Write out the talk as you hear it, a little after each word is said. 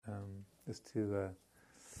just to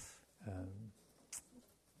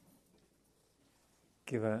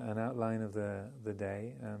give an outline of the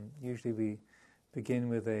day. Usually we begin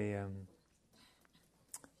with a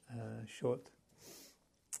short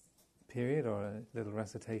period or a little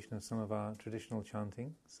recitation of some of our traditional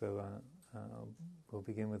chanting. So we'll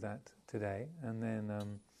begin with that today, and then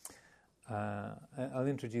I'll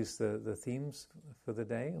introduce the themes for the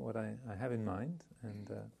day, what I have in mind, and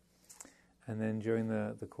then during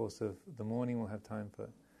the course of the morning we'll have time for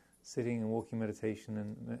sitting and walking meditation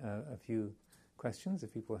and a few questions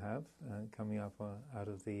if people have coming up out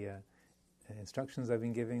of the instructions I've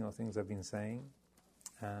been giving or things I've been saying.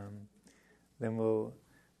 Then we'll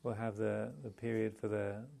have the period for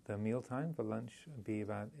the meal time. For lunch be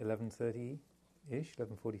about 11:30-ish,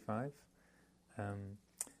 11:45.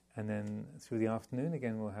 And then through the afternoon,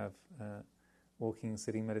 again, we'll have walking,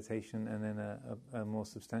 sitting, meditation, and then a more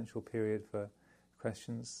substantial period for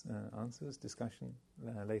questions, answers, discussion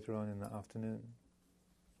later on in the afternoon.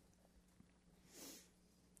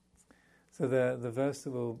 So the verse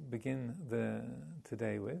that we'll begin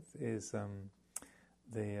today with is some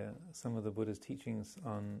of the Buddha's teachings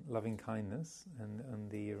on loving kindness and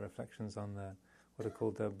the reflections on what are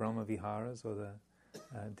called the Brahma Viharas, or the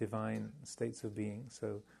divine states of being.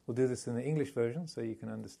 So we'll do this in the English version so you can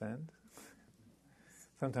understand.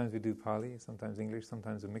 Sometimes we do Pali, sometimes English,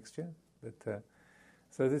 sometimes a mixture. But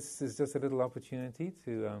so this is just a little opportunity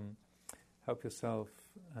to help yourself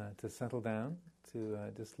to settle down, to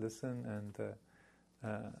just listen and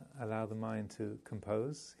allow the mind to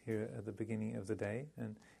compose here at the beginning of the day.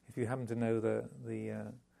 And if you happen to know the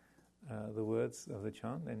words of the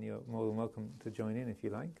chant, then you're more than welcome to join in if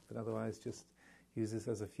you like. But otherwise, just use this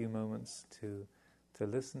as a few moments to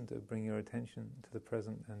listen, to bring your attention to the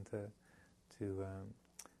present, and to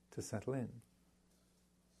settle in.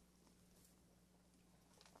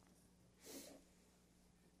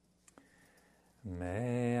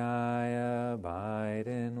 May I abide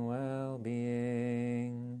in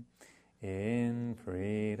well-being, in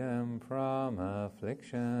freedom from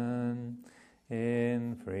affliction,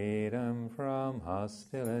 in freedom from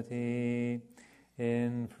hostility,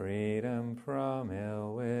 in freedom from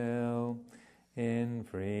ill will, in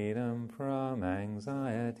freedom from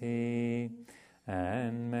anxiety,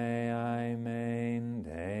 and may I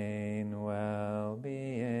maintain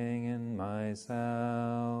well-being in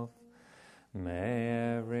myself.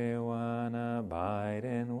 May everyone abide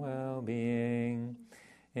in well-being,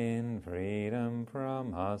 in freedom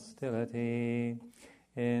from hostility,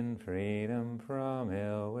 in freedom from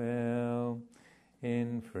ill will,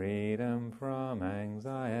 in freedom from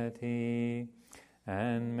anxiety,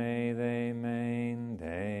 and may they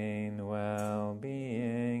maintain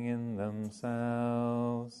well-being in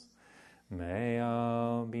themselves. May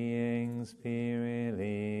all beings be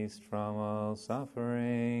released from all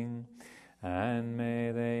suffering, and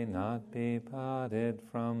may they not be parted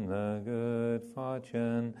from the good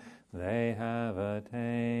fortune they have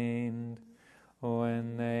attained.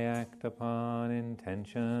 When they act upon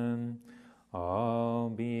intention, all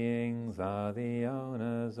beings are the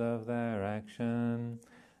owners of their action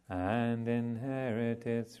and inherit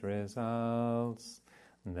its results.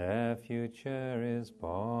 Their future is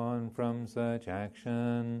born from such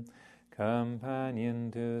action, companion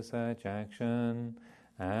to such action,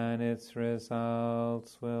 and its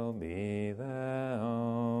results will be their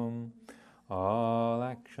own. All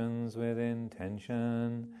actions with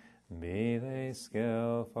intention, be they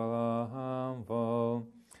skillful or harmful,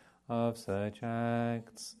 of such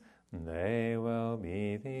acts they will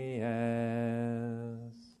be the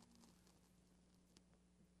heirs.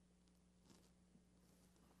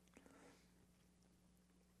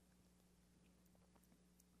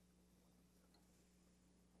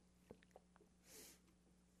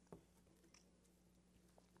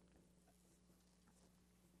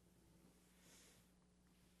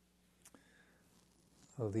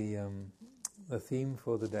 Well, the theme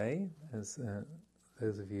for the day, as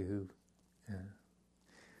those of you who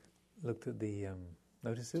looked at the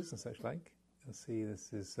notices and such like, you'll see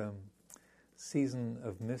this is Season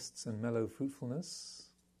of Mists and Mellow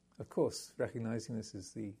Fruitfulness. Of course, recognizing this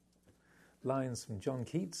is the lines from John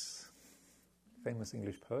Keats, famous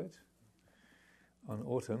English poet, on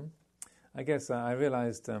autumn. I guess I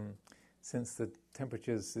realized since the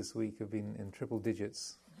temperatures this week have been in triple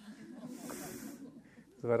digits,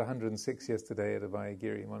 it was about 106 yesterday at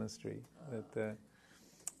Abhayagiri Monastery, that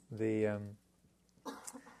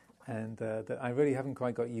I really haven't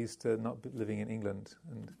quite got used to not living in England.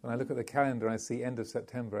 And when I look at the calendar, I see end of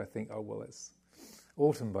September, I think, oh, well, it's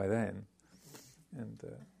autumn by then. And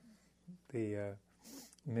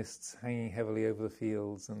mists hanging heavily over the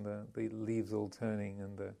fields, and the leaves all turning,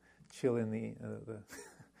 and the chill in the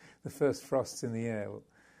the first frosts in the air.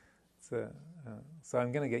 So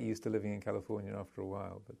I'm going to get used to living in California after a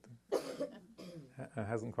while, but it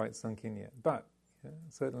hasn't quite sunk in yet. But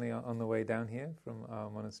certainly on the way down here from our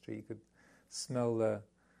monastery, you could smell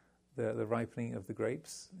the ripening of the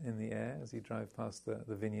grapes in the air as you drive past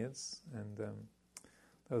the vineyards, and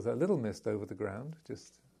there was a little mist over the ground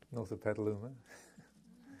just north of Petaluma.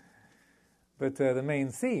 But the main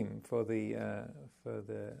theme for the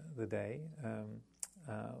day,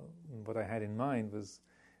 what I had in mind was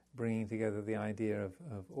bringing together the idea of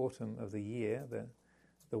autumn of the year,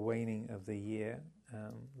 the waning of the year,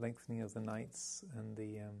 lengthening of the nights, and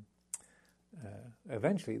the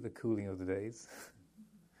eventually the cooling of the days,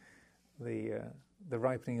 the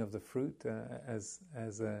ripening of the fruit, as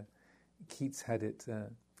Keats had it,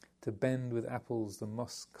 to bend with apples the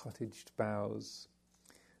moss-cottaged boughs,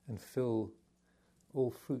 and fill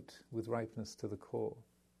all fruit with ripeness to the core.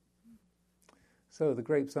 So the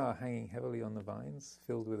grapes are hanging heavily on the vines,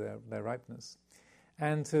 filled with their ripeness,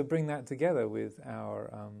 and to bring that together with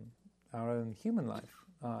our own human life,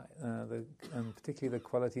 and particularly the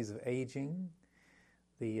qualities of aging,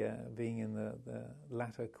 the being in the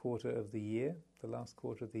latter quarter of the year, the last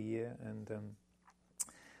quarter of the year, and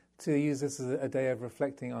to use this as a day of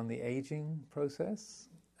reflecting on the aging process,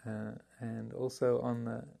 and also on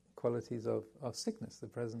the qualities of sickness, the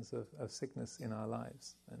presence of sickness in our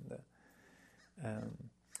lives. And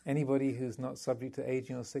anybody who's not subject to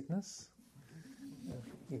aging or sickness,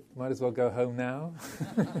 you might as well go home now.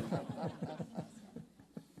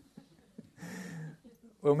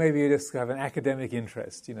 Or maybe you just have an academic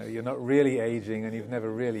interest. You're not really aging, and you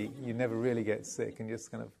never really get sick, and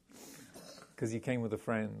just kind of because you came with a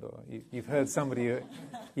friend, or you've heard somebody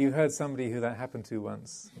who that happened to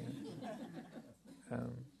once.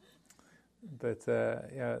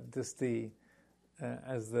 Just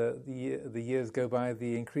as the years go by,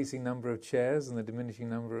 the increasing number of chairs and the diminishing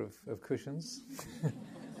number of cushions.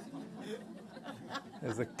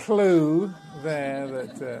 There's a clue there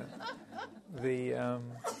that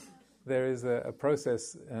there is a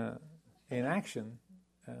process in action.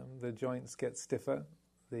 The joints get stiffer,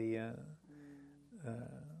 the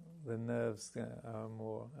nerves are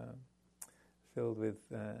more filled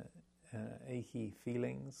with achy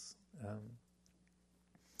feelings.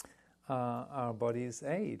 Our bodies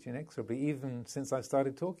age inexorably. Even since I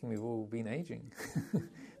started talking, we've all been aging.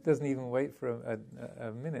 It doesn't even wait for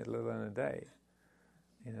a minute, let alone a day.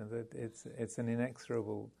 That it's an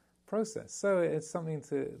inexorable process. So it's something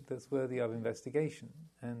that's worthy of investigation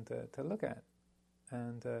and to look at,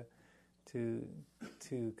 and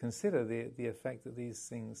to consider the effect that these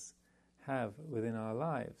things have within our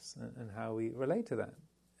lives, and how we relate to that.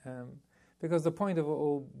 Because the point of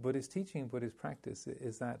all Buddhist teaching, Buddhist practice,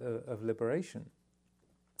 is that of liberation.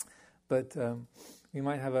 But we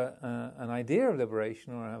might have an idea of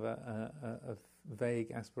liberation, or have a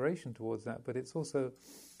vague aspiration towards that, but it's also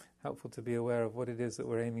helpful to be aware of what it is that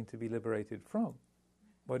we're aiming to be liberated from.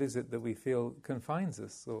 What is it that we feel confines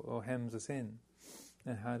us or hems us in?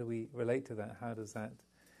 And how do we relate to that? How does that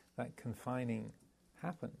confining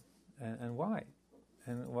happen? And why?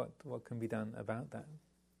 And what can be done about that?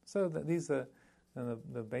 So that these are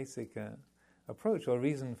the basic approach or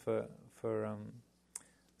reason for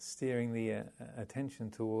steering the attention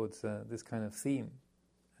towards this kind of theme.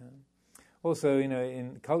 Also,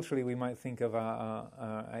 in culturally, we might think of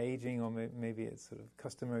our aging, or maybe it's sort of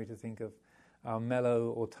customary to think of our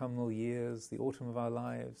mellow autumnal years, the autumn of our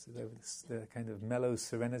lives, the kind of mellow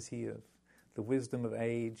serenity of the wisdom of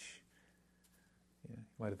age. You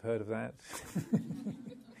might have heard of that.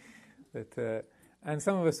 And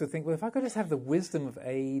some of us would think, well, if I could just have the wisdom of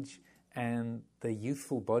age and the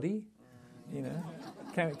youthful body,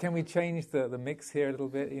 can we change the mix here a little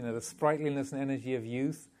bit? The sprightliness and energy of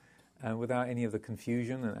youth, without any of the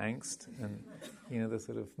confusion and angst, and the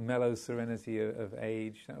sort of mellow serenity of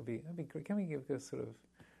age. That'd be great. Can we give a sort of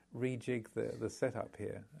rejig the setup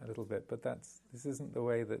here a little bit? But this isn't the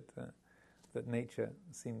way that nature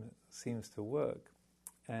seems to work,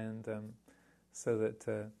 and so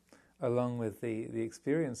that along with the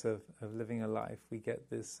experience of living a life, we get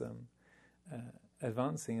this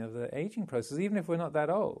advancing of the aging process. Even if we're not that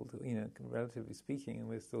old, relatively speaking, and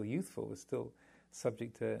we're still youthful, we're still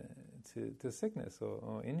subject to sickness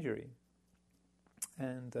or injury,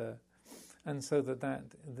 and so that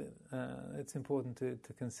it's important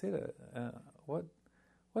to consider what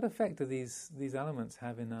effect do these elements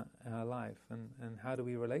have in our life, and how do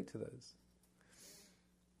we relate to those.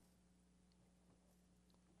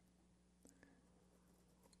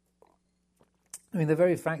 I mean, the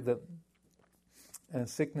very fact that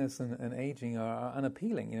sickness and aging are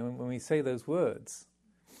unappealing. When we say those words,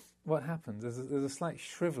 what happens? There's a slight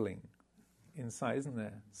shriveling inside, isn't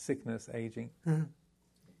there? Sickness, aging.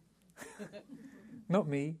 Not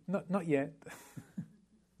me. Not yet.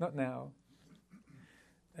 Not now.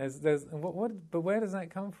 But where does that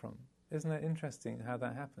come from? Isn't it interesting how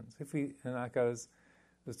that happens? Like I was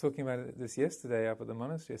talking about this yesterday up at the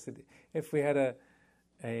monastery. I said, if we had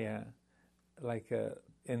in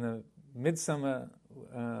the midsummer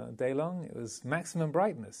day long, it was maximum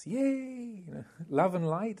brightness. Yay! Love and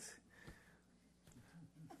light.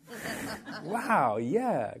 Wow,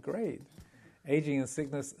 yeah, great. Aging and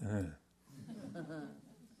sickness.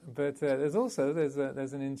 But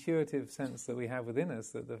there's an intuitive sense that we have within us,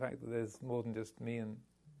 that the fact that there's more than just me and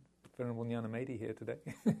Venerable Nyanamedi here today.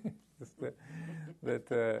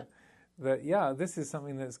 This is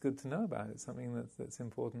something that's good to know about. It's something that's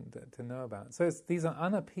important to know about. So these are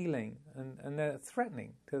unappealing and they're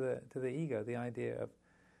threatening to the ego. The idea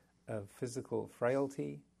of physical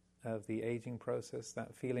frailty, of the aging process,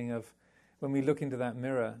 that feeling of when we look into that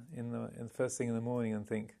mirror in the first thing in the morning and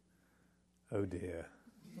think, oh dear.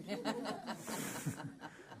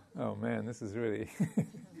 Oh man, this is really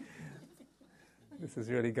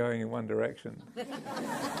going in one direction. Yeah.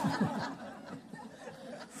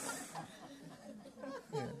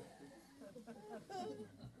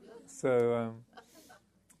 So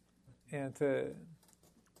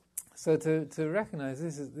to recognize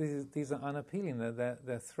these are unappealing.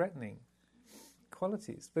 They're threatening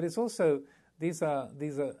qualities. But it's also these are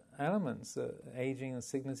elements, aging and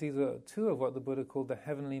sickness. These are two of what the Buddha called the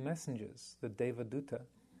heavenly messengers, the Devaduta.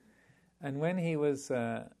 And when he was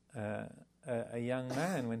a young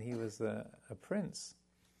man, when he was a prince,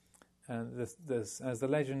 and as the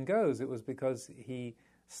legend goes, it was because he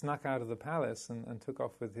snuck out of the palace and took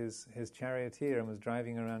off with his charioteer and was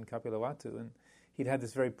driving around Kapilavatthu, and he'd had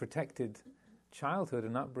this very protected childhood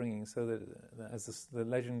and upbringing, so that as the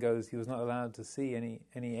legend goes, he was not allowed to see any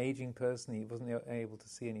aging person. He wasn't able to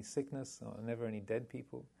see any sickness or never any dead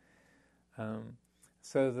people.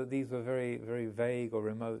 So that these were very, very vague or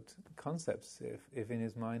remote concepts, if in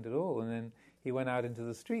his mind at all. And then he went out into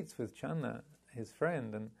the streets with Channa, his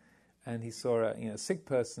friend, and he saw a sick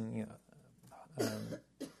person,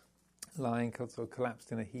 lying sort of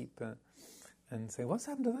collapsed in a heap, and say, "What's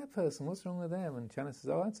happened to that person? What's wrong with them?" And Channa says,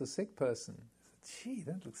 "Oh, that's a sick person." He said, "Gee,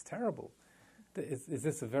 that looks terrible. Is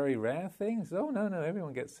this a very rare thing?" He says, "Oh, no,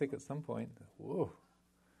 everyone gets sick at some point." Whoa!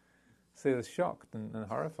 So he was shocked and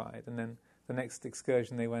horrified, and then the next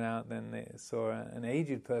excursion they went out, then they saw an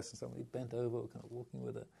aged person, somebody bent over, kind of walking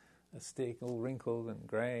with a stick, all wrinkled and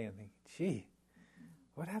grey, and thinking, "Gee,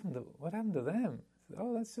 what happened to them?" Said,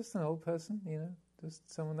 "Oh, that's just an old person, just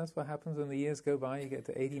someone. That's what happens when the years go by. You get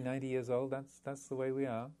to 80, 90 years old. That's the way we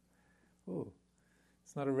are." Ooh,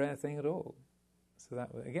 it's not a rare thing at all. So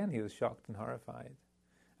that again, he was shocked and horrified.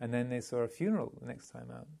 And then they saw a funeral the next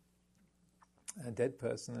time out. A dead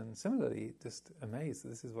person, and similarly just amazed that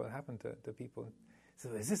this is what happened to people.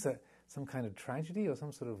 So is this some kind of tragedy or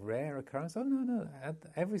some sort of rare occurrence? Oh, no,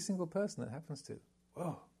 every single person that happens to.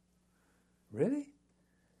 Whoa, really?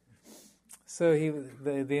 So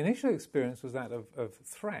the initial experience was that of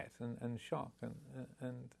threat and shock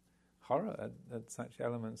and horror at such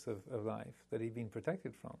elements of life that he'd been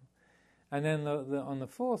protected from. And then on the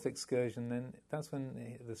fourth excursion, then that's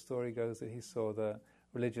when the story goes that he saw the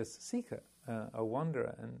religious seeker, a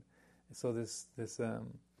wanderer, and saw this a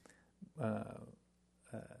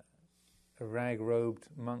rag-robed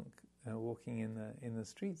monk walking in the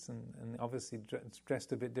streets, and obviously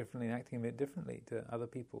dressed a bit differently and acting a bit differently to other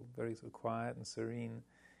people, very sort of quiet and serene,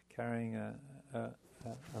 carrying an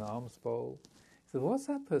alms bowl. He said, "What's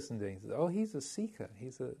that person doing?" He said, "Oh, he's a seeker.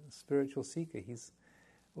 He's a spiritual seeker.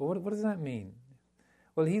 What does that mean?"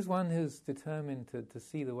 Well, he's one who's determined to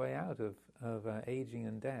see the way out of aging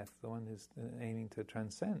and death, the one who's aiming to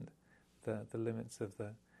transcend the limits of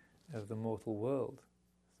the mortal world.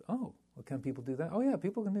 So, oh, well, can people do that? Oh yeah,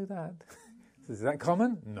 people can do that. So, is that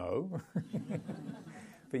common? No.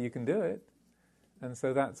 But you can do it. And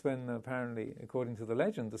so that's when, apparently, according to the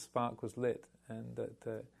legend, the spark was lit, and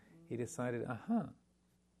that he decided,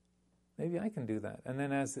 maybe I can do that. And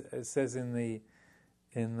then, as it says in the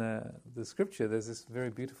scripture, there's this very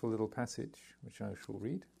beautiful little passage, which I shall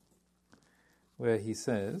read, where he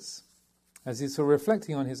says, as he's sort of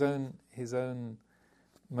reflecting on his own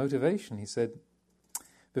motivation, he said,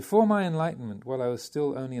 "Before my enlightenment, while I was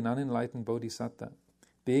still only an unenlightened bodhisattva,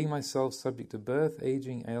 being myself subject to birth,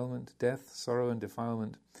 aging, ailment, death, sorrow and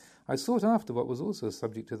defilement, I sought after what was also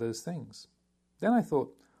subject to those things. Then I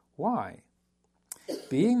thought, why?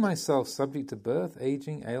 Being myself subject to birth,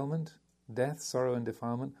 aging, ailment, death, sorrow and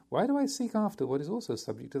defilement, why do I seek after what is also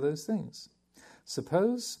subject to those things?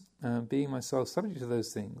 Suppose, being myself subject to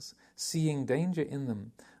those things, seeing danger in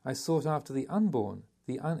them, I sought after the unborn,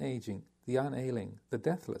 the unaging, the unailing, the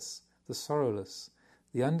deathless, the sorrowless,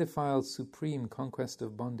 the undefiled supreme conquest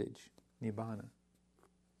of bondage, nibbana.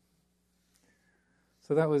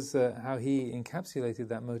 So that was how he encapsulated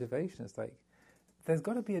that motivation. It's like, there's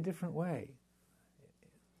got to be a different way.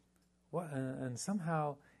 And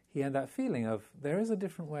somehow he had that feeling of, there is a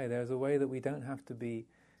different way. There's a way that we don't have to be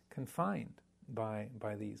confined by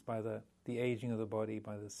the aging of the body,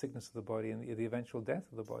 by the sickness of the body, and the eventual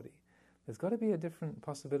death of the body. There's got to be a different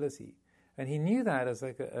possibility. And he knew that as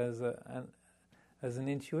an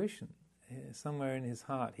intuition. Somewhere in his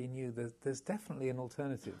heart he knew that there's definitely an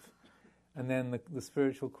alternative. And then the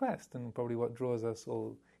spiritual quest, and probably what draws us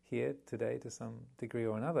all here today to some degree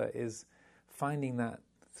or another, is finding that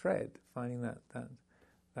thread, finding that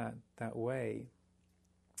way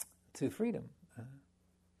to freedom.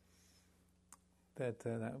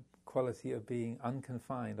 That quality of being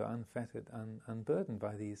unconfined or unfettered, unburdened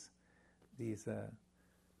by these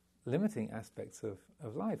limiting aspects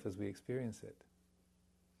of life as we experience it.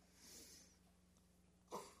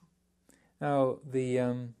 Now,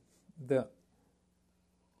 the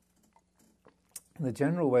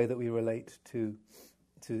general way that we relate to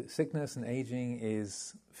sickness and aging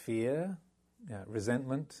is fear,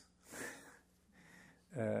 resentment,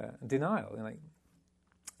 denial.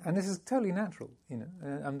 And this is totally natural,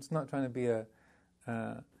 I'm just not trying to be a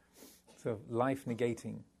sort of life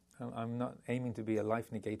negating. I'm not aiming to be a life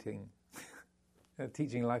negating,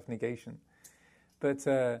 teaching life negation. But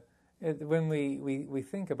when we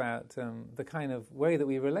think about the kind of way that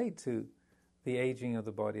we relate to the aging of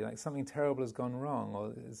the body, like something terrible has gone wrong,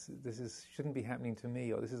 or this shouldn't be happening to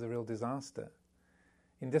me, or this is a real disaster.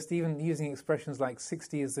 In just even using expressions like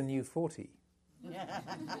 60 is the new 40.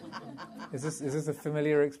 Is this a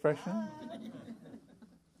familiar expression?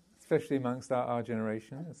 Especially amongst our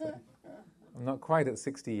generation. I'm not quite at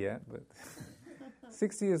 60 yet, but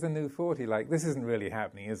 60 is the new 40. Like, this isn't really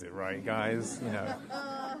happening, is it, right, guys?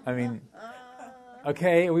 I mean,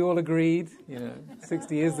 okay, we all agreed,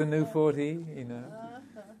 60 is the new 40,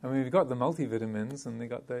 I mean, we've got the multivitamins and we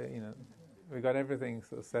got everything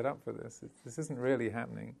sort of set up for this. This isn't really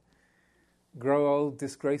happening. Grow old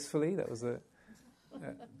disgracefully, that was I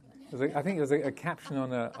think it was a caption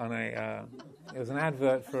on a it was an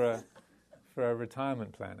advert for a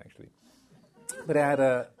retirement plan, actually. But it had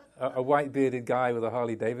a white bearded guy with a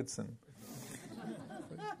Harley Davidson.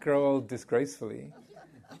 Grow old disgracefully,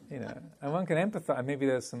 and one can empathize. Maybe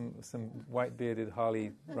there's some white bearded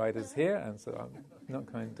Harley riders here, and so I'm not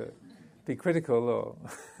going to be critical or,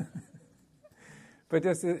 but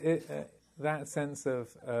just that sense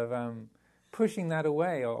of pushing that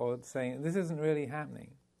away, or saying this isn't really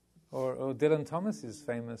happening, or Dylan Thomas's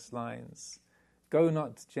famous lines: "Go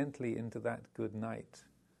not gently into that good night,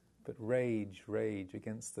 but rage, rage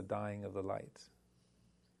against the dying of the light."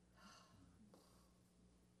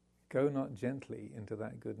 Go not gently into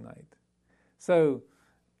that good night. So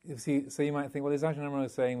you might think, well, is Ajahn Amaro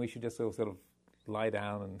saying we should just sort of lie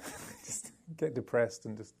down and just get depressed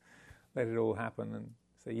and just let it all happen and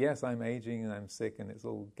say, yes, I'm aging and I'm sick and it's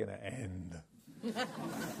all going to end.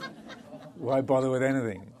 Why bother with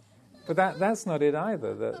anything? But that's not it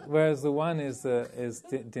either. Whereas the one is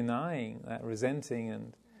denying, that resenting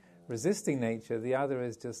and resisting nature, the other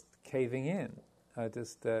is just caving in,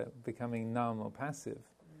 just becoming numb or passive.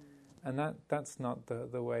 And that's not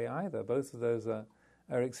the way either. Both of those are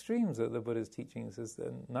extremes that the Buddha's teachings is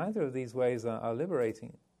that neither of these ways are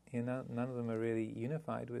liberating. None of them are really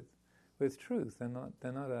unified with truth. They're not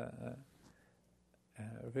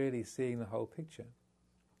really seeing the whole picture.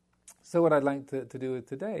 So what I'd like to do with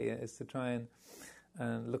today is to try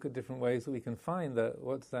and look at different ways that we can find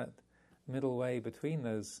what's that middle way between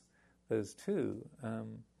those two.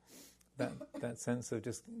 That sense of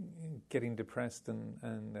just getting depressed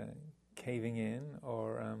and caving in,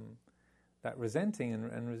 or that resenting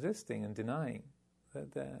and resisting and denying.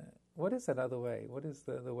 What is that other way? What is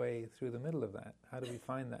the way through the middle of that? How do we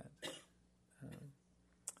find that?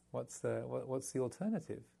 What's the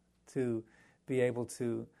alternative to be able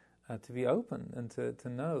to be open and to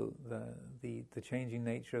know the changing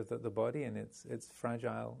nature of the body and its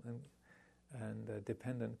fragile and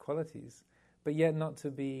dependent qualities, but yet not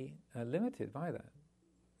to be limited by that?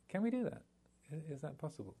 Can we do that? Is that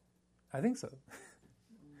possible? I think so.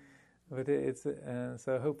 But it's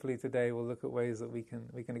so hopefully today we'll look at ways that we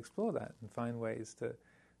can explore that and find ways to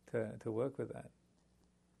work with that.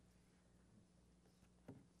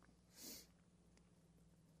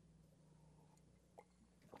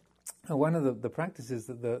 And one of the practices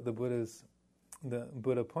that the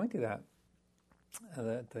Buddha pointed at,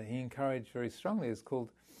 that he encouraged very strongly, is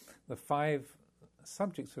called the 5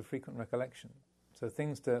 subjects for frequent recollection. So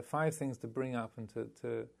 5 things to bring up and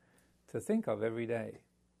to think of every day.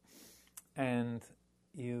 And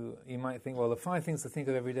you might think, well, the 5 things to think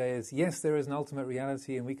of every day is, yes, there is an ultimate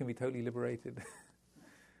reality and we can be totally liberated.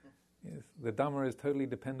 Yes, the Dhamma is totally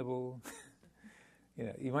dependable.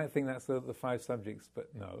 You might think that's the 5 subjects,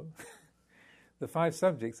 but no. The 5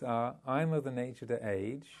 subjects are, I am of the nature to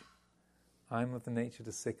age, I am of the nature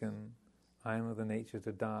to sicken, I am of the nature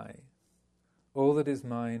to die. All that is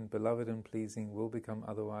mine, beloved and pleasing, will become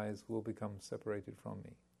otherwise, will become separated from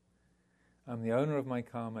me. I'm the owner of my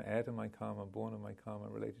karma, heir to my karma, born of my karma,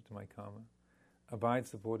 related to my karma, abide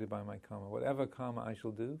supported by my karma. Whatever karma I shall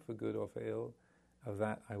do, for good or for ill, of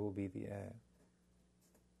that I will be the heir.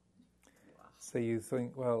 Wow. So you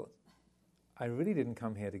think, well, I really didn't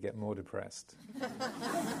come here to get more depressed.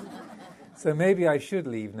 So maybe I should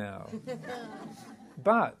leave now.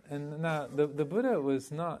 But, and now the Buddha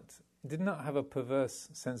did not have a perverse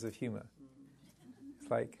sense of humor.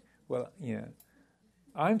 It's like, well,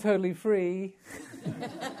 I'm totally free.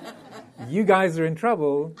 You guys are in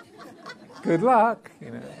trouble. Good luck.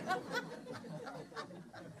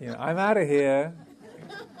 I'm out of here.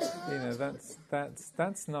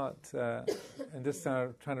 That's not. And just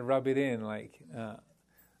trying to rub it in, like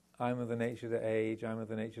I'm of the nature to age, I'm of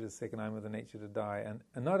the nature to sicken, I'm of the nature to die,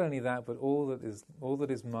 and not only that, but all that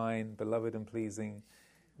is mine, beloved and pleasing,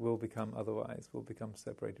 will become otherwise, will become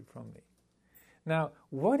separated from me. Now,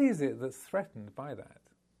 what is it that's threatened by that?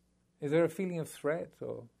 Is there a feeling of threat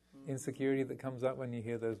or insecurity that comes up when you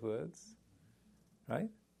hear those words? Right?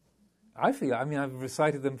 I've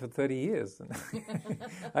recited them for 30 years, and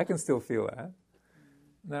I can still feel that.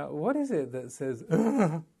 Now, what is it that says,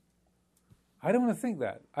 I don't want to think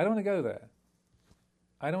that, I don't want to go there,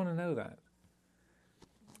 I don't want to know that?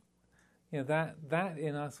 That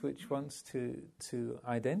in us which wants to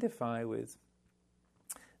identify with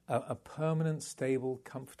a permanent, stable,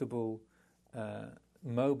 comfortable,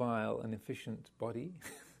 mobile and efficient body,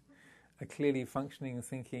 a clearly functioning,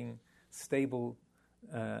 thinking, stable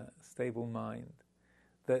mind,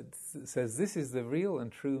 that says this is the real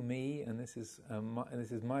and true me, and this is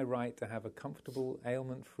my right to have a comfortable,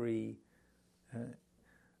 ailment-free,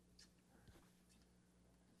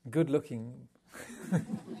 good-looking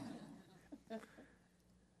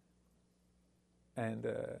and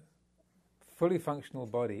fully functional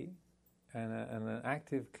body, and an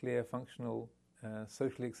active, clear, functional,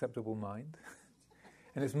 socially acceptable mind.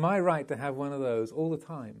 And it's my right to have one of those all the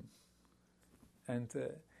time. And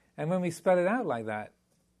when we spell it out like that,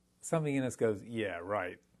 something in us goes, yeah,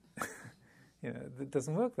 right. It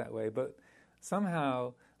doesn't work that way. But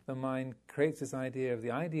somehow the mind creates this idea of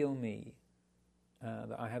the ideal me,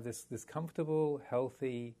 that I have this comfortable,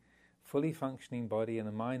 healthy, fully functioning body and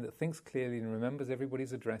a mind that thinks clearly and remembers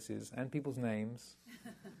everybody's addresses and people's names,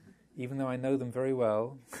 even though I know them very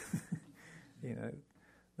well.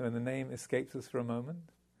 When the name escapes us for a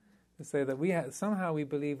moment. To say that somehow we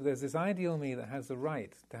believe there's this ideal me that has the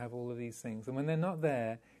right to have all of these things, and when they're not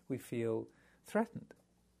there, we feel threatened.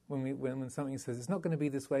 When something says it's not going to be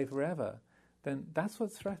this way forever, then that's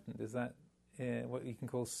what's threatened. Is that what you can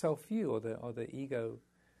call self-view, or the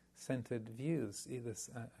ego-centered views, this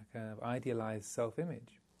kind of idealized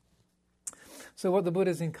self-image. So what the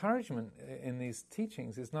Buddha's encouragement in these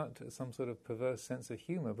teachings is not some sort of perverse sense of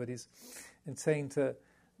humor, but is in saying to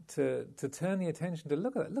turn the attention to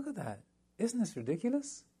look at that. Isn't this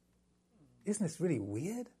ridiculous? Isn't this really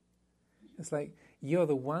weird? It's like you're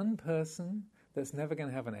the one person that's never going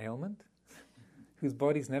to have an ailment, whose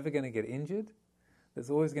body's never going to get injured, that's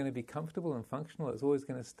always going to be comfortable and functional, that's always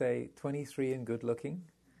going to stay 23 and good looking,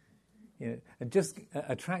 and just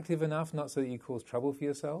attractive enough, not so that you cause trouble for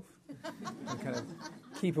yourself, and kind of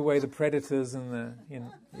keep away the predators and the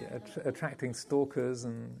attracting stalkers,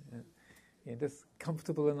 and just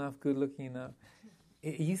comfortable enough, good looking enough.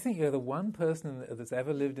 You think you're the one person that's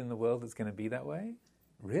ever lived in the world that's going to be that way?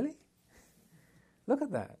 Really? Look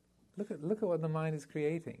at that. Look at what the mind is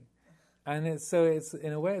creating, and it's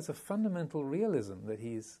in a way it's a fundamental realism that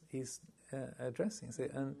he's addressing. So,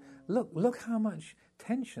 and look how much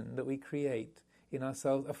tension that we create in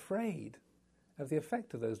ourselves, afraid of the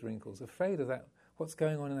effect of those wrinkles, afraid of that, what's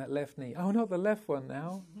going on in that left knee. Oh, not the left one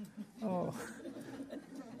now. Oh,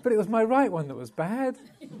 but it was my right one that was bad,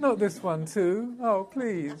 not this one too. Oh,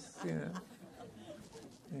 please,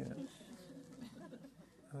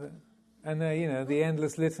 And the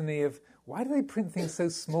endless litany of, why do they print things so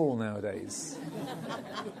small nowadays?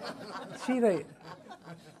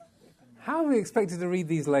 How are we expected to read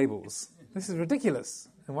these labels? This is ridiculous.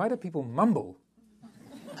 And why do people mumble?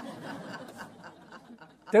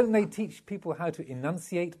 Don't they teach people how to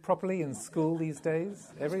enunciate properly in school these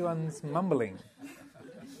days? Everyone's mumbling.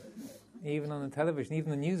 Even on the television,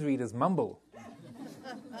 even the newsreaders mumble.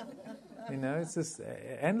 It's just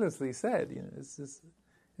endlessly said.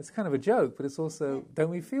 It's kind of a joke, but it's also,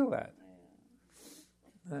 don't we feel that?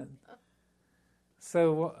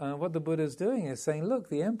 So what the Buddha's doing is saying, look,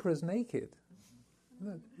 the emperor's naked.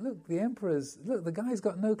 Look, the guy's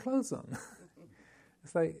got no clothes on.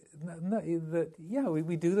 It's like,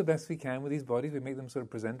 we do the best we can with these bodies. We make them sort of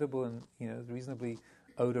presentable and, reasonably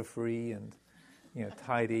odor-free and,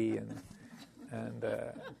 tidy and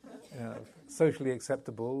socially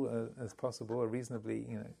acceptable as possible, or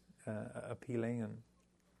reasonably, appealing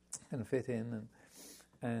and fit in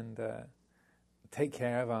and take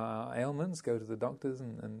care of our ailments, go to the doctors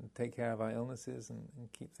and take care of our illnesses and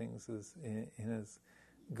keep things in as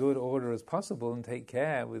good order as possible, and take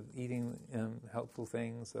care with eating helpful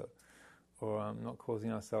things or not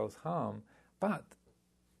causing ourselves harm. But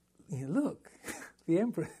look, the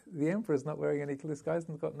emperor's not wearing any. This guy's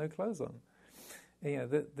got no clothes on.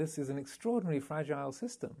 This is an extraordinarily fragile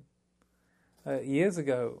system. Years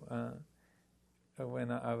ago,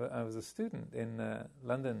 when I was a student in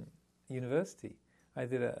London University, I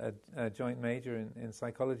did a joint major in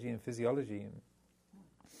psychology and physiology. And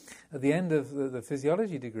at the end of the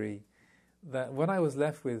physiology degree, that what I was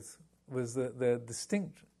left with was the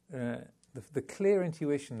distinct, the clear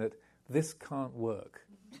intuition that this can't work.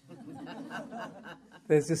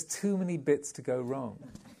 There's just too many bits to go wrong.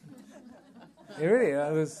 I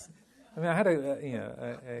had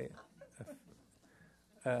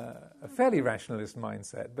a fairly rationalist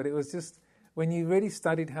mindset, but it was just, when you really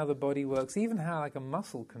studied how the body works, even how like a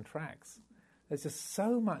muscle contracts, there's just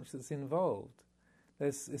so much that's involved.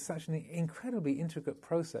 It's such an incredibly intricate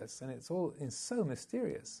process, and it's so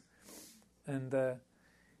mysterious, and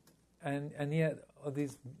yet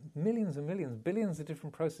these millions and millions, billions of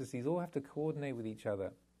different processes all have to coordinate with each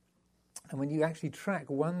other. And when you actually track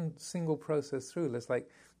one single process through, it's like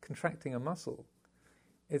contracting a muscle.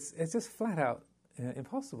 It's just flat out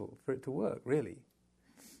impossible for it to work, really.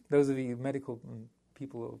 Those of you medical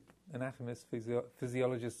people, anatomists,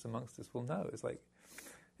 physiologists amongst us will know.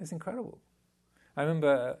 It's incredible. I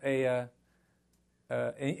remember an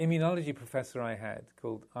immunology professor I had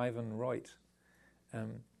called Ivan Reut,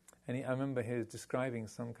 and I remember he was describing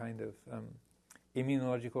some kind of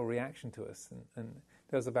immunological reaction to us, and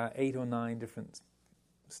there was about 8 or 9 different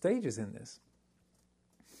stages in this.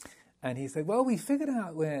 And he said, well, we figured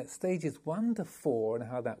out where stages 1 to 4 and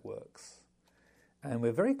how that works. And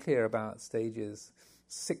we're very clear about stages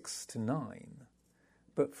 6 to 9.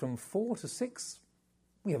 But from 4 to 6,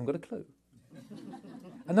 we haven't got a clue.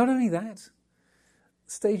 And not only that,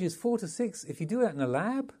 stages 4 to 6, if you do that in a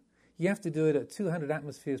lab, you have to do it at 200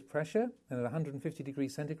 atmospheres pressure and at 150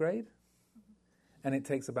 degrees centigrade. And it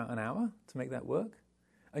takes about an hour to make that work.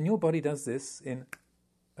 And your body does this in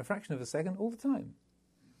a fraction of a second all the time.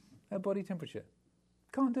 At body temperature.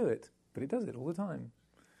 Can't do it, but it does it all the time.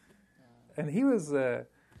 And he was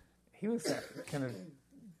kind of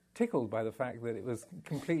tickled by the fact that it was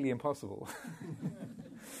completely impossible.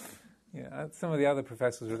 Some of the other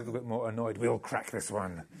professors were a little bit more annoyed. We'll crack this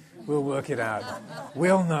one. We'll work it out.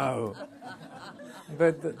 We'll know.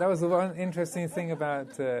 But that was the one interesting thing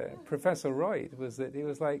about Professor Reut, was that he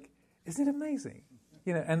was like, isn't it amazing?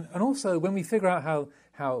 And also when we figure out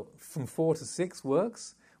how from 4 to 6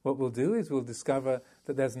 works, what we'll do is we'll discover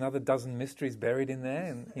that there's another dozen mysteries buried in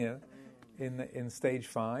there, and in stage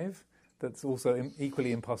 5, that's also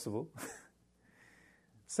equally impossible.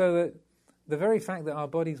 So that the very fact that our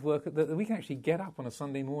bodies work, that we can actually get up on a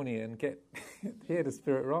Sunday morning and get here to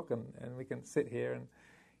Spirit Rock, and we can sit here and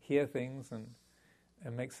hear things and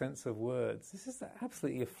make sense of words. This is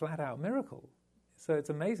absolutely a flat-out miracle. So it's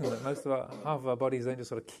amazing that half of our bodies don't just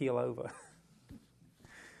sort of keel over.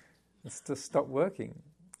 It's just stop working,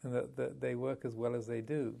 and that they work as well as they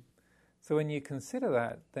do. So when you consider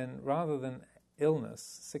that, then rather than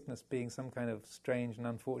sickness being some kind of strange and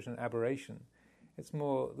unfortunate aberration, it's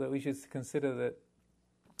more that we should consider that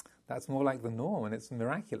that's more like the norm, and it's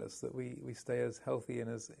miraculous that we stay as healthy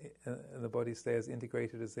and the bodies stay as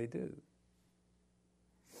integrated as they do.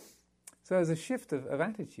 So there's a shift of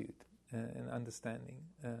attitude and understanding.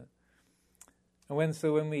 And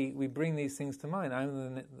when we bring these things to mind,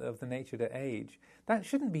 I'm of the nature to age, that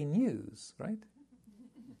shouldn't be news, right?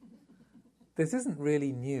 This isn't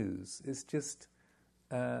really news. It's just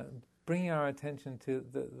bringing our attention to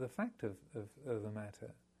the fact of the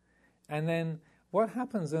matter. And then what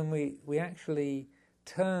happens when we actually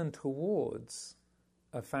turn towards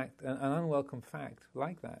a fact, an unwelcome fact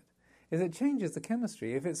like that, is it changes the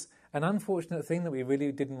chemistry. If it's an unfortunate thing that we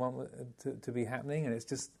really didn't want to be happening and it's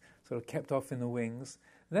just sort of kept off in the wings,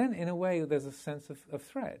 then in a way there's a sense of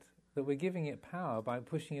threat, that we're giving it power by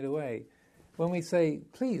pushing it away. When we say,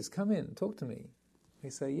 please come in, talk to me, we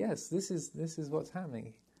say, yes, this is what's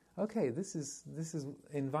happening. Okay, this is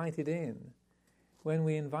invited in. When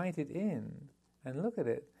we invite it in and look at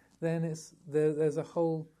it, then there's a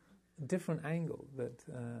whole different angle that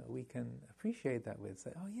we can appreciate that with.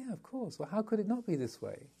 Say, oh yeah, of course. Well, how could it not be this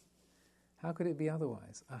way? How could it be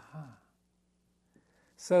otherwise? Aha.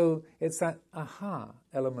 So it's that aha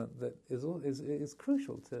element that is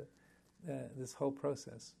crucial to this whole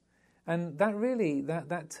process. And that really,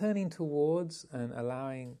 that turning towards and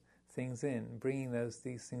allowing things in, bringing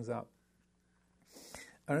these things up,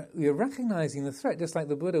 you're recognizing the threat, just like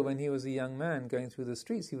the Buddha when he was a young man going through the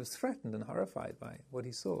streets, he was threatened and horrified by what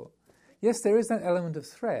he saw. Yes, there is that element of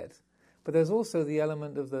threat, but there's also the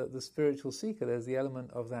element of the spiritual seeker. There's the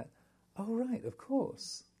element of that, oh right, of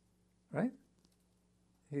course, right?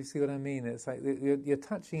 You see what I mean? It's like you're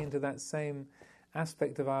touching into that same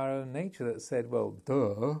aspect of our own nature that said, well,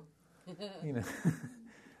 duh,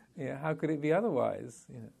 how could it be otherwise?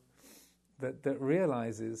 That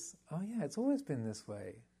realizes, oh yeah, it's always been this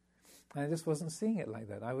way. And I just wasn't seeing it like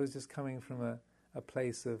that. I was just coming from a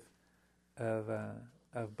place of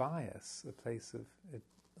bias, a place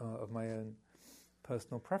of my own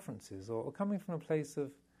personal preferences, or coming from a place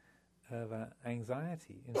of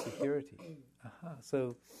anxiety, insecurity.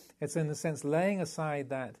 So it's in a sense laying aside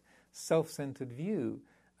that self-centered view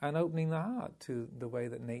and opening the heart to the way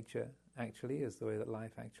that nature actually is, the way that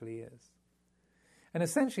life actually is. And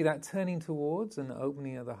essentially that turning towards and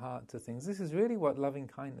opening of the heart to things, this is really what loving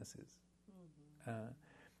kindness is.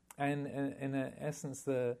 And in essence,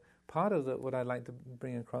 the part of what I'd like to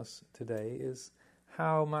bring across today is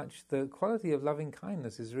how much the quality of loving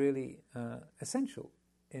kindness is really essential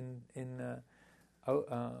in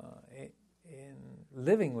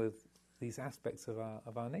living with these aspects of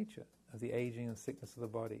our nature, of the aging and sickness of the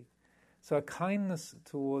body. So a kindness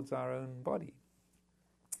towards our own body.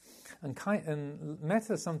 And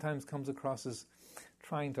metta sometimes comes across as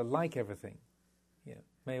trying to like everything.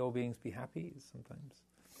 May all beings be happy is sometimes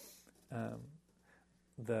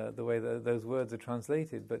the way those words are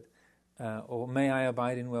translated, but or may I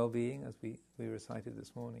abide in well-being, as we recited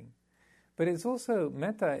this morning. But it's also,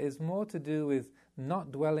 metta is more to do with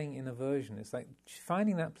not dwelling in aversion. It's like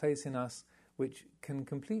finding that place in us which can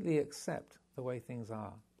completely accept the way things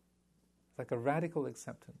are. It's like a radical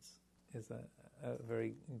acceptance is a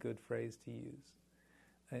very good phrase to use.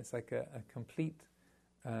 And it's like a complete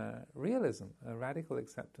realism, a radical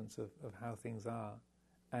acceptance of how things are.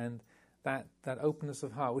 And that openness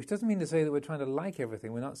of heart, which doesn't mean to say that we're trying to like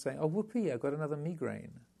everything. We're not saying, oh, whoopee, I've got another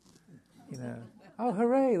migraine. Oh,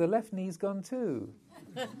 hooray, the left knee's gone too.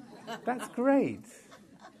 That's great.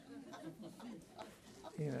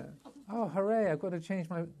 Oh, hooray, I've got to change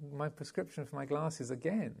my prescription for my glasses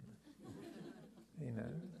again.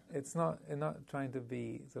 It's not trying to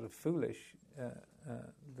be sort of foolish,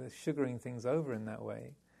 the sugaring things over in that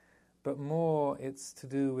way, but more it's to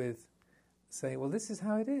do with say, well, this is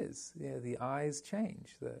how it is. The eyes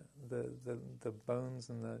change, the bones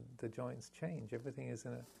and the joints change. Everything is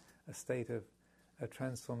in a state of a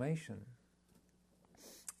transformation.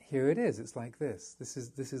 Here it is. It's like this. This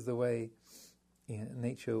is the way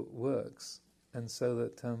nature works, and so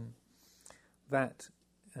that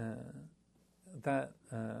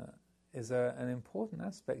is an important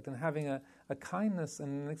aspect, and having a kindness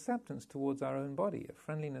and an acceptance towards our own body, a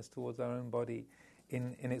friendliness towards our own body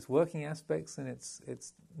in its working aspects and its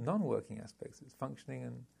non-working aspects, its functioning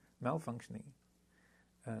and malfunctioning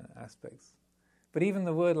aspects. But even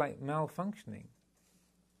the word like malfunctioning,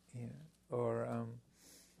 or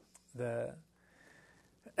the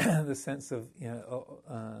sense of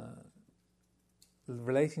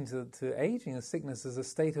relating to aging and sickness as a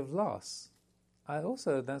state of loss.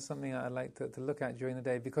 That's something I like to look at during the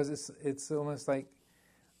day, because it's almost like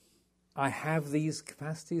I have these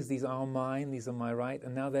capacities, these are mine, these are my right,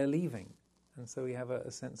 and now they're leaving. And so we have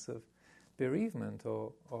a sense of bereavement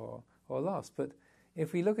or loss. But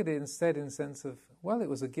if we look at it instead in the sense of, well, it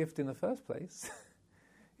was a gift in the first place.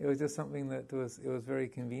 It was just something that was very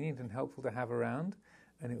convenient and helpful to have around,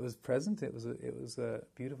 and it was present. It was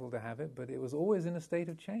beautiful to have it, but it was always in a state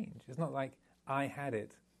of change. It's not like I had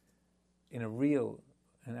it in a real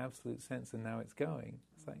and absolute sense, and now it's going.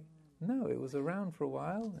 It's like, no, it was around for a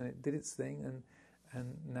while, and it did its thing,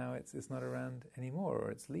 and now it's not around anymore, or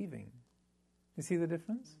it's leaving. You see the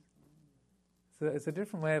difference? It's a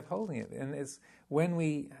different way of holding it. And it's when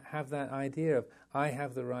we have that idea of, I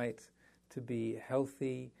have the right to be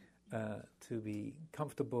healthy, to be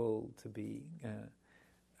comfortable, to be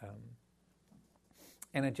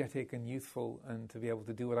energetic and youthful, and to be able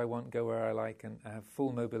to do what I want, go where I like, and have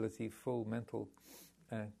full mobility, full mental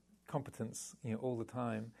competence, all the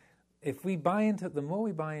time. If we buy into, the more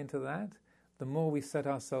we buy into that, the more we set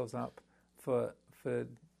ourselves up for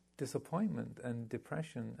disappointment and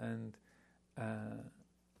depression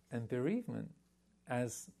and bereavement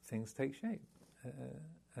as things take shape,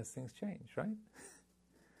 as things change, right?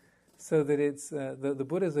 So that it's the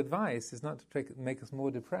Buddha's advice is not to make us more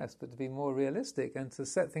depressed, but to be more realistic and to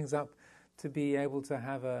set things up to be able to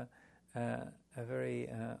have a very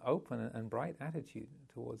open and bright attitude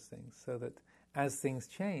towards things, so that as things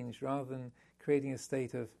change, rather than creating a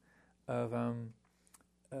state of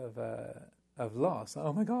loss,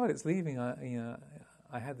 oh my God, it's leaving.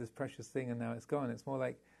 I had this precious thing and now it's gone. It's more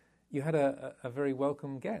like you had a very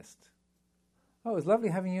welcome guest. Oh, it was lovely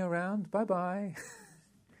having you around. Bye bye.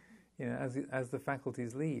 As the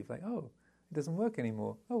faculties leave, like, oh, it doesn't work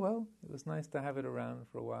anymore. Oh well, it was nice to have it around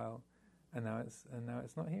for a while, and now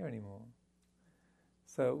it's not here anymore.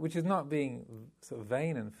 So, which is not being sort of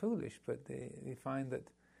vain and foolish, but we find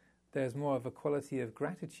that there's more of a quality of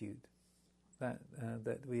gratitude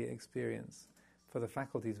that we experience for the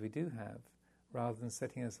faculties we do have, rather than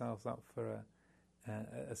setting ourselves up for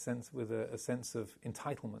a sense of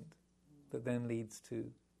entitlement that then leads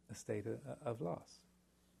to a state of loss.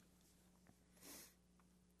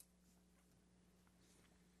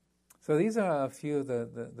 So these are a few of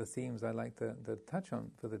the themes I'd like to touch on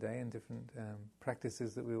for the day, and different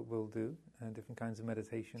practices that we'll do, and different kinds of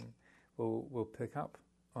meditation. We'll pick up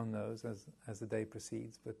on those as the day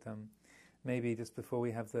proceeds. But maybe just before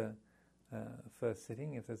we have the first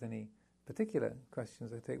sitting, if there's any particular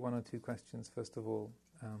questions, I'll take one or two questions first of all.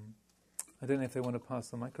 I don't know if they want to pass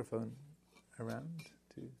the microphone around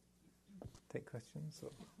to take questions.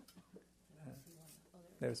 Or,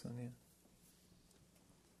 there's one, yeah.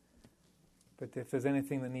 But if there's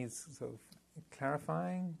anything that needs sort of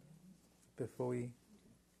clarifying before we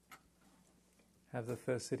have the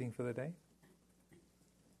first sitting for the day.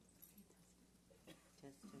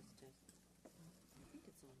 Test. I think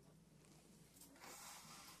it's on.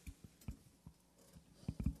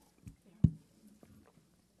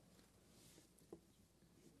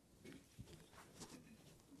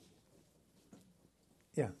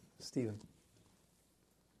 Yeah, Stephen.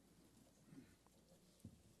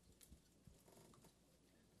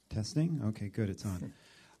 Testing? Okay, good, it's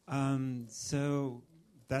on. So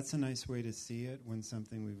that's a nice way to see it, when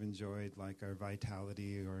something we've enjoyed, like our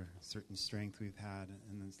vitality or certain strength we've had,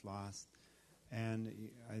 and it's lost.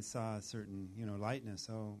 And I saw a certain, lightness,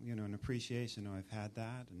 an appreciation. Oh, I've had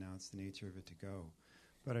that, and now it's the nature of it to go.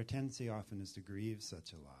 But our tendency often is to grieve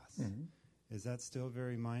such a loss. Mm-hmm. Is that still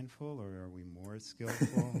very mindful, or are we more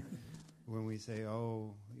skillful when we say,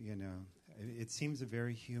 it seems a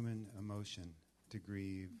very human emotion to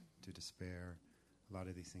grieve, to despair, a lot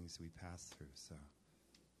of these things we pass through. So,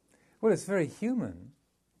 well, it's very human,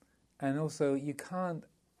 and also you can't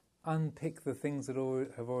unpick the things that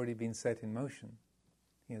have already been set in motion.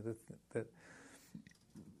 The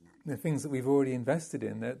things that we've already invested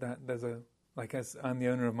in. That there's as I'm the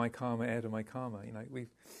owner of my karma, heir to my karma.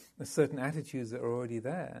 There's certain attitudes that are already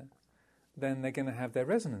there. Then they're going to have their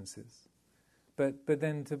resonances. But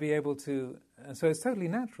then to be able to, so it's totally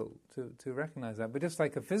natural to recognize that. But just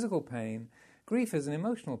like a physical pain, grief is an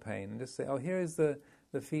emotional pain. And just say, oh, here is the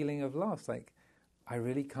feeling of loss. Like, I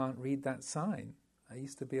really can't read that sign. I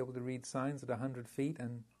used to be able to read signs at 100 feet,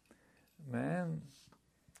 and man,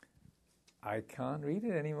 I can't read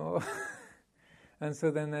it anymore. And so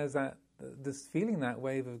then there's this feeling, that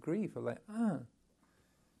wave of grief of like,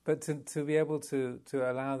 But to be able to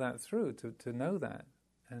allow that through, to know that,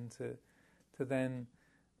 and to then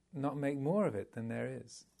not make more of it than there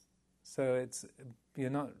is. So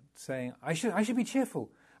you're not saying, I should be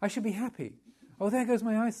cheerful, I should be happy. Oh, there goes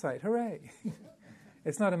my eyesight, hooray.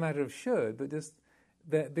 It's not a matter of should, but just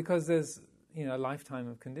that, because there's a lifetime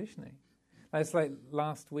of conditioning. It's like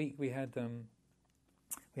last week we had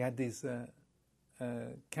these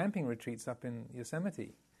camping retreats up in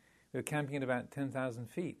Yosemite. We were camping at about 10,000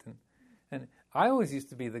 feet, and I always used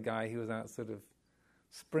to be the guy who was out sort of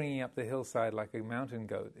springing up the hillside like a mountain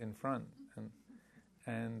goat in front,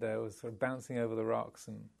 and was sort of bouncing over the rocks,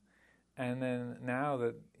 and then now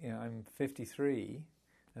that I'm 53,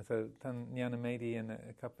 and so Nyanamedi and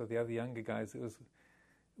a couple of the other younger guys,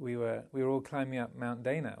 we were all climbing up Mount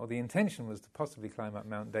Dana, or the intention was to possibly climb up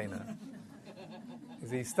Mount Dana.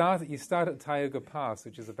 you start at Tioga Pass,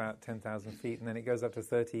 which is about 10,000 feet, and then it goes up to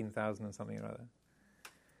 13,000 and something or other.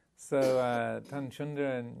 So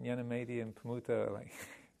Tanchunda and Yanamedi and Pamuta are like,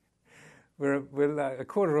 we're like a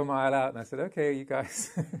quarter of a mile out, and I said, okay, you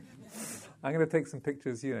guys, I'm going to take some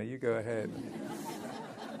pictures, you go ahead.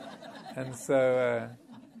 And so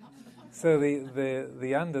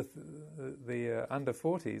the under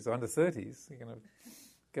 40s or under 30s, you're going to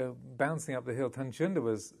go bouncing up the hill. Tanchunda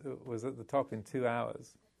was at the top in 2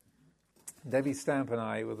 hours. Debbie Stamp and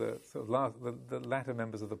I were the sort of the latter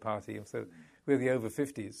members of the party, and so we were the over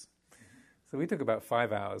 50s. So we took about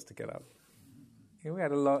 5 hours to get up. We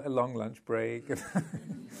had a long lunch break,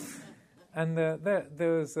 and there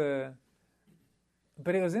was.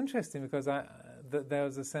 But it was interesting because there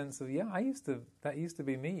was a sense of that used to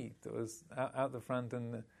be me that was out the front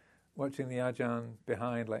and watching the Ajahn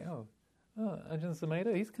behind, like Ajahn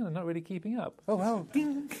Sumedho, he's kind of not really keeping up. Oh well,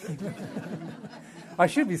 ding. I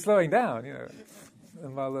should be slowing down,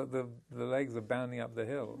 and while the legs are bounding up the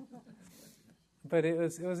hill. But it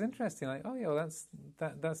was interesting, like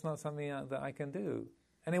that's not something that I can do.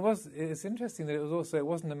 And it's interesting that it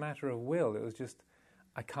wasn't a matter of will. It was just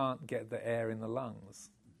I can't get the air in the lungs.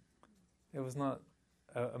 It was not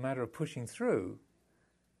a matter of pushing through.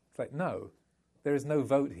 It's like, no, there is no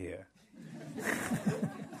vote here.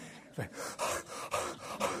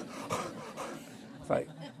 It's like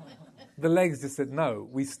the legs just said, no,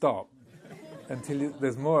 we stop until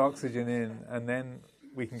there's more oxygen in, and then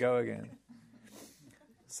we can go again.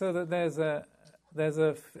 So that there's that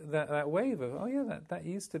wave of that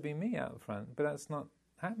used to be me out front, but that's not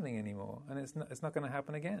happening anymore, and it's not going to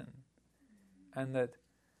happen again, and that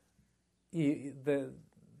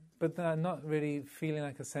but they're not really feeling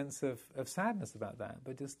like a sense of sadness about that,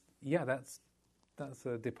 but just that's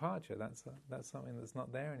a departure. That's something that's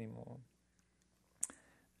not there anymore,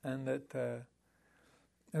 and that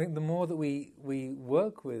I think the more that we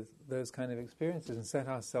work with those kind of experiences and set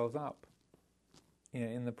ourselves up,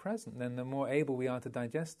 in the present, then the more able we are to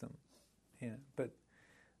digest them. But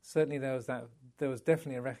certainly there was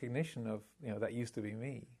definitely a recognition of that used to be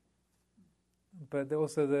me. But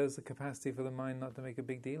there's a capacity for the mind not to make a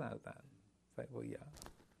big deal out of that. It's like, well,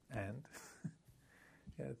 and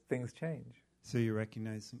things change. So you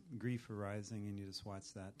recognize grief arising and you just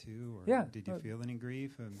watch that too? Or did you feel any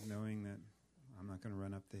grief of knowing that I'm not going to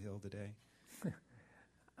run up the hill today?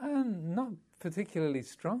 Not particularly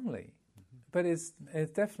strongly, but it's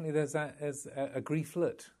definitely there's that as a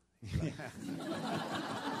grieflet.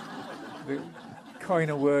 Coin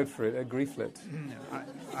a word for it, a grieflet.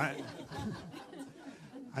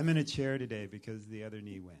 I'm in a chair today because the other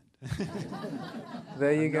knee went.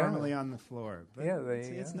 There you go. Normally on the floor. But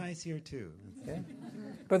it's nice here too. Yeah.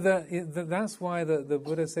 But that's why the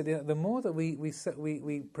Buddha said the more that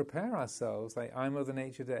we prepare ourselves, like I'm of the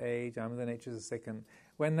nature to age, I'm of the nature to sicken.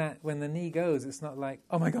 When the knee goes, it's not like,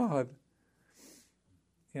 oh my God.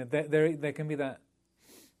 There can be that.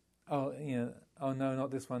 Oh no,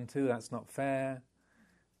 not this one too. That's not fair.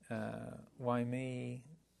 Why me?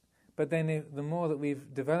 But then the more that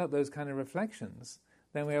we've developed those kind of reflections,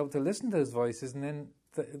 then we're able to listen to those voices, and then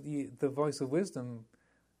the voice of wisdom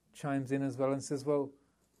chimes in as well and says, well,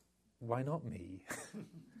 why not me?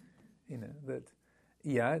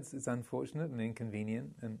 It's unfortunate and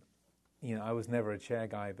inconvenient, and I was never a chair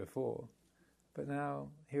guy before, but now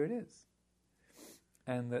here it is.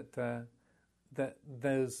 And that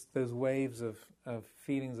those waves of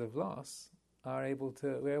feelings of loss we're able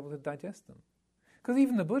to digest them. Because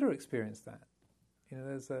even the Buddha experienced that.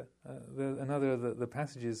 There's another of the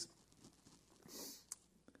passages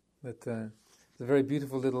that it's a very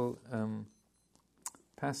beautiful little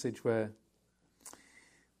passage where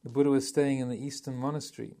the Buddha was staying in the eastern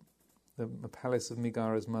monastery, the palace of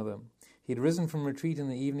Migara's mother. He had risen from retreat in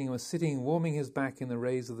the evening and was sitting, warming his back in the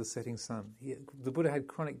rays of the setting sun. The Buddha had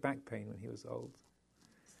chronic back pain when he was old.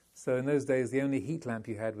 So in those days, the only heat lamp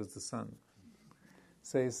you had was the sun.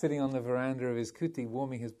 So he was sitting on the veranda of his kuti,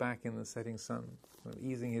 warming his back in the setting sun,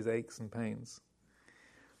 easing his aches and pains.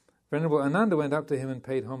 Venerable Ananda went up to him and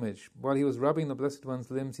paid homage. While he was rubbing the Blessed One's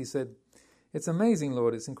limbs, he said, "It's amazing,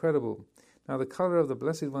 Lord, it's incredible. Now the colour of the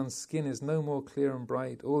Blessed One's skin is no more clear and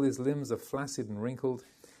bright. All his limbs are flaccid and wrinkled.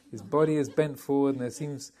 His body is bent forward, and there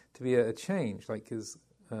seems to be a change, like his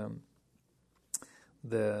in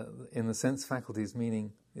the sense faculties,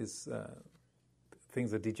 meaning his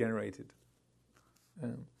things are degenerated.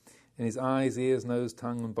 In his eyes, ears, nose,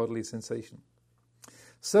 tongue, and bodily sensation.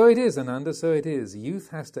 So it is, Ananda, so it is. Youth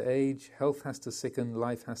has to age, health has to sicken,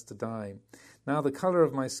 life has to die. Now the colour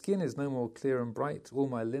of my skin is no more clear and bright. All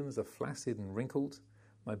my limbs are flaccid and wrinkled.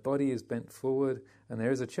 My body is bent forward, and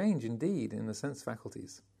there is a change indeed in the sense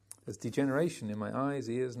faculties. There's degeneration in my eyes,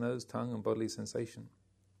 ears, nose, tongue, and bodily sensation.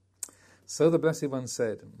 So the Blessed One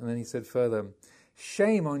said, and then he said further,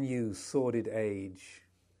 shame on you, sordid age,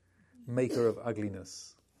 maker of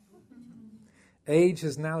ugliness. Age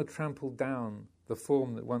has now trampled down the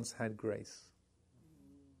form that once had grace.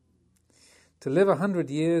 To live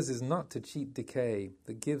 100 years is not to cheat decay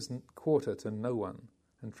that gives quarter to no one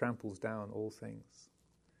and tramples down all things.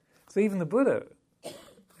 So even the Buddha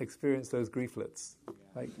experienced those grieflets.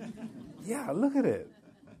 Like, yeah, look at it.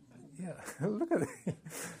 Yeah, look at it.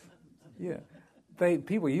 Yeah,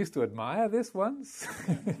 people used to admire this once.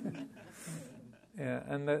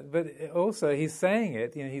 Yeah, but also he's saying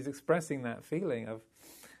it. He's expressing that feeling of,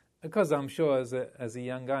 because I'm sure as a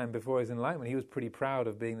young guy and before his enlightenment, he was pretty proud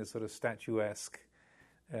of being this sort of statuesque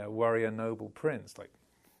warrior, noble prince. Like,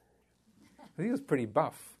 he was pretty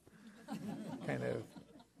buff, kind of.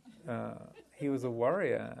 He was a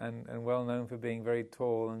warrior and well known for being very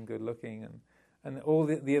tall and good looking, and all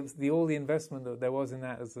the investment that there was in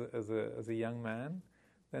that as a young man,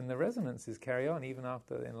 then the resonances carry on even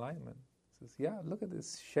after enlightenment. It says, yeah, look at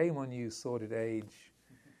this, shame on you, sordid age,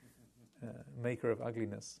 maker of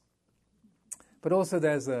ugliness. But also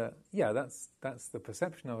there's that's the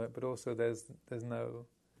perception of it, but also there's no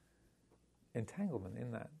entanglement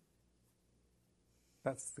in that.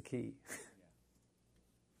 That's the key.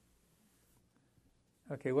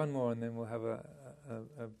 Okay, one more and then we'll have a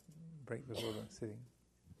break before the sitting.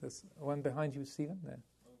 There's one behind you, Stephen, there.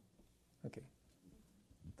 Okay.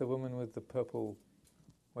 The woman with the purple,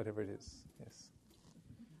 whatever it is, yes.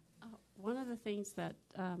 One of the things that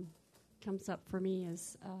comes up for me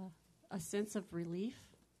is a sense of relief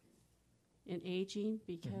in aging,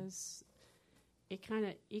 because it kind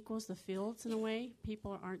of equals the fields in a way.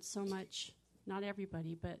 People aren't so much, not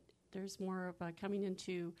everybody, but there's more of a coming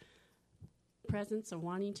into presence of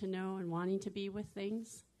wanting to know and wanting to be with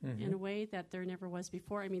things in a way that there never was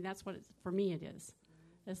before. I mean, that's what for me it is.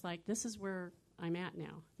 It's like, this is where I'm at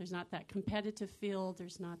now. There's not that competitive field.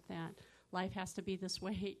 There's not that life has to be this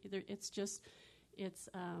way. It's just,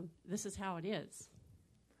 this is how it is.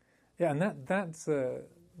 Yeah, and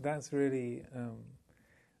that's really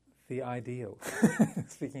the ideal.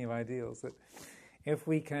 Speaking of ideals, that if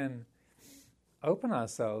we can open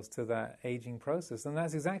ourselves to that aging process, and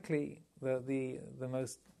that's exactly the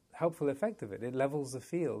most helpful effect of it. It levels the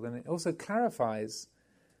field, and it also clarifies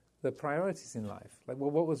the priorities in life. Like,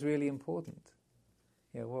 well, what was really important?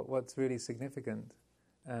 What's really significant,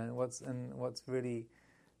 and what's really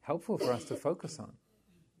helpful for us to focus on.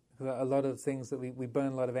 A lot of things that we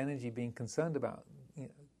burn a lot of energy being concerned about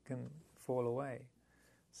can fall away,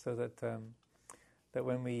 so that that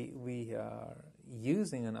when we are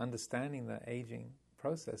using and understanding the aging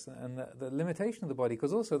process and the limitation of the body,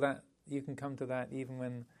 because also that you can come to that even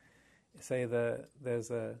when, say,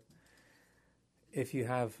 if you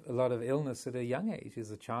have a lot of illness at a young age,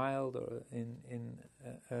 as a child or in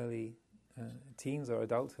early teens or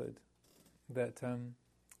adulthood, that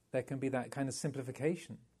there can be that kind of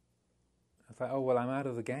simplification. It's like, oh well, I'm out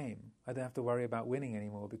of the game. I don't have to worry about winning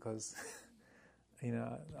anymore because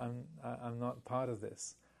I'm not part of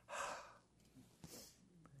this.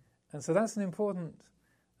 And so that's an important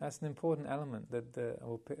element that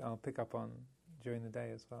I'll pick up on during the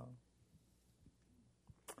day as well.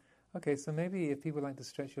 Okay, so maybe if people like to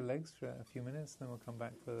stretch your legs for a few minutes, then we'll come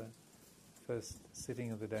back for the first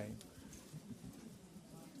sitting of the day.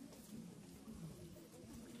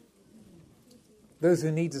 Those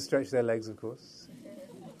who need to stretch their legs, of course.